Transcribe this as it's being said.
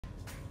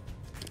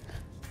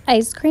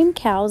Ice Cream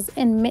Cows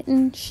and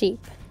Mitten Sheep,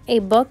 a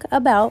book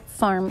about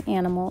farm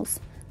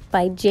animals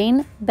by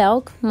Jane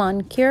Belk,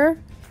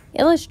 Moncure,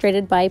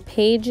 illustrated by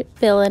Paige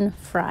Billen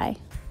Fry.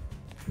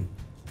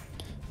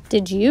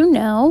 Did you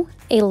know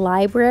a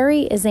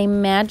library is a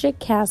magic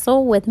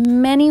castle with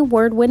many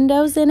word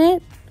windows in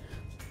it?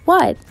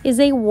 What is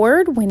a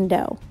word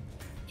window?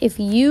 If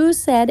you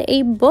said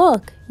a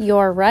book,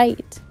 you're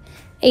right.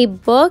 A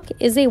book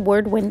is a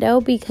word window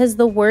because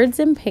the words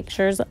and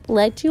pictures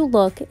let you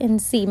look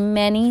and see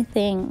many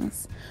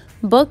things.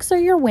 Books are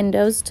your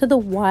windows to the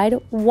wide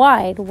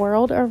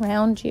world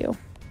around you.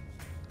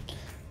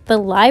 The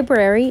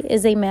library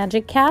is a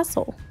magic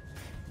castle.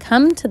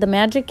 Come to the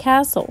magic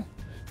castle.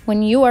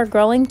 When you are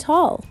growing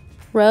tall,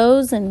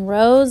 rows and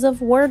rows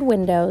of word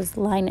windows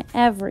line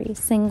every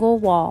single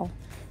wall.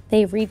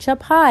 They reach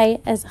up high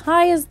as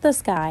the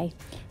sky,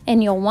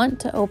 and you'll want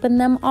to open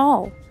them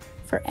all.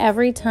 For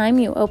every time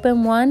you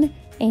open one,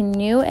 a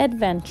new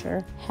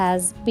adventure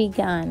has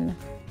begun.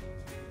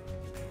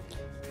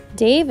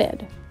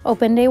 David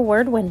opened a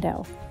word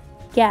window.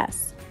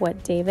 Guess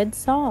what David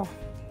saw?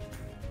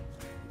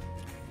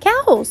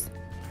 Cows!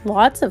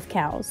 Lots of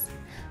cows.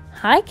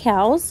 Hi,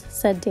 cows,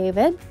 said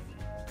David.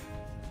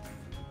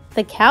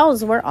 The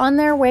cows were on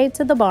their way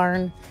to the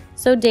barn,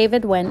 so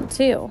David went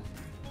too.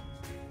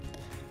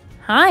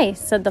 Hi,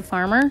 said the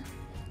farmer.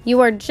 You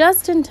are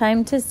just in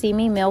time to see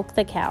me milk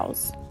the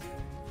cows.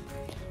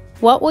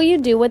 What will you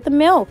do with the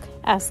milk?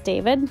 Asked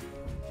David.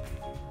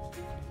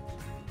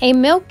 A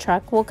milk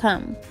truck will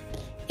come.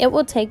 It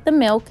will take the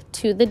milk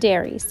to the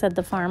dairy, said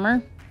the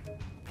farmer.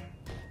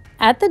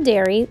 At the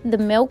dairy, the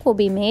milk will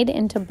be made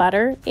into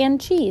butter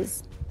and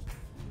cheese.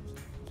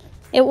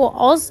 It will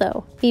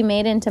also be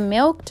made into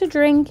milk to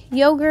drink,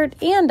 yogurt,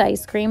 and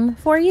ice cream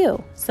for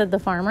you, said the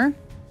farmer.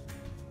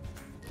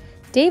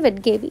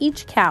 David gave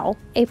each cow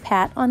a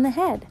pat on the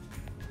head.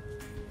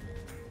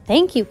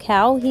 Thank you,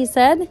 cow, he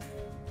said.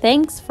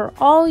 Thanks for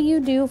all you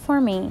do for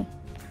me.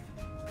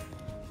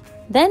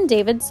 Then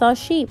David saw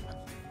sheep,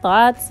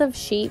 lots of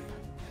sheep.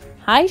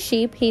 Hi,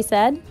 sheep, he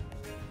said.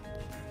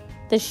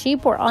 The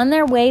sheep were on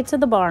their way to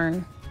the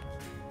barn.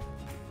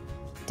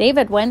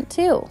 David went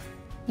too.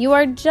 You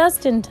are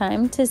just in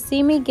time to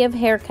see me give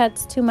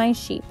haircuts to my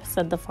sheep,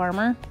 said the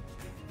farmer.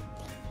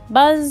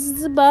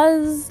 Buzz,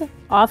 buzz,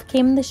 off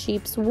came the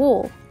sheep's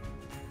wool.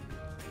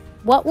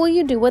 What will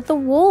you do with the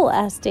wool?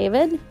 Asked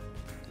David.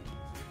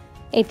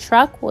 A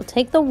truck will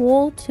take the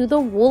wool to the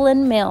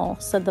woolen mill,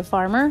 said the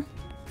farmer.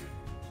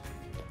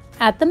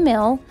 At the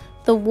mill,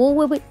 the wool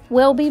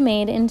will be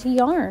made into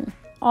yarn,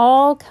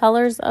 all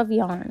colors of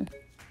yarn.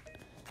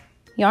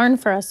 Yarn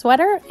for a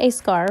sweater, a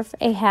scarf,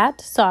 a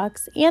hat,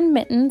 socks, and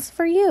mittens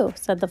for you,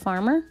 said the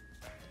farmer.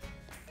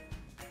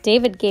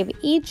 David gave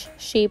each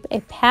sheep a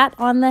pat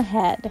on the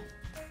head.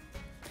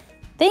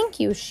 Thank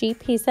you,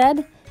 sheep, he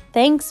said.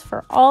 Thanks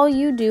for all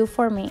you do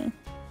for me.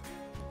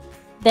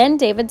 Then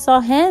David saw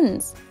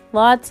hens,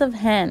 lots of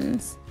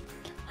hens.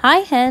 Hi,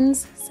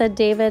 hens, said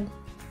David.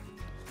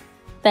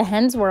 The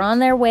hens were on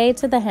their way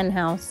to the hen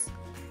house.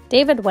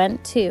 David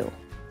went too.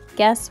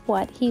 Guess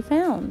what he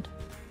found?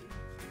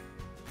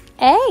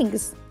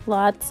 Eggs,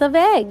 lots of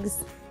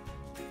eggs.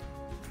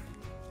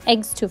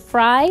 Eggs to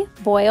fry,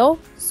 boil,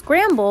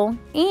 scramble,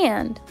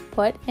 and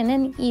put in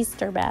an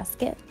Easter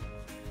basket.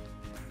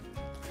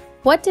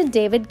 What did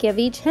David give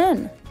each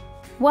hen?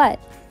 What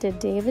did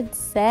David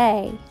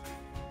say?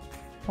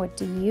 What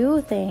do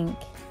you think?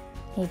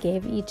 He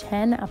gave each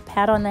hen a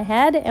pat on the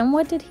head, and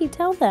what did he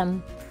tell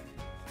them?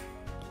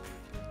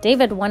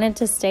 David wanted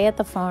to stay at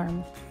the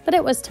farm, but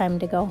it was time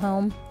to go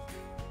home.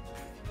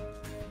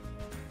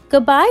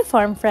 Goodbye,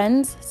 farm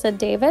friends, said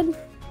David.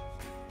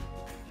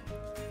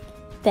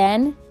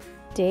 Then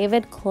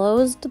David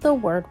closed the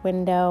word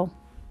window.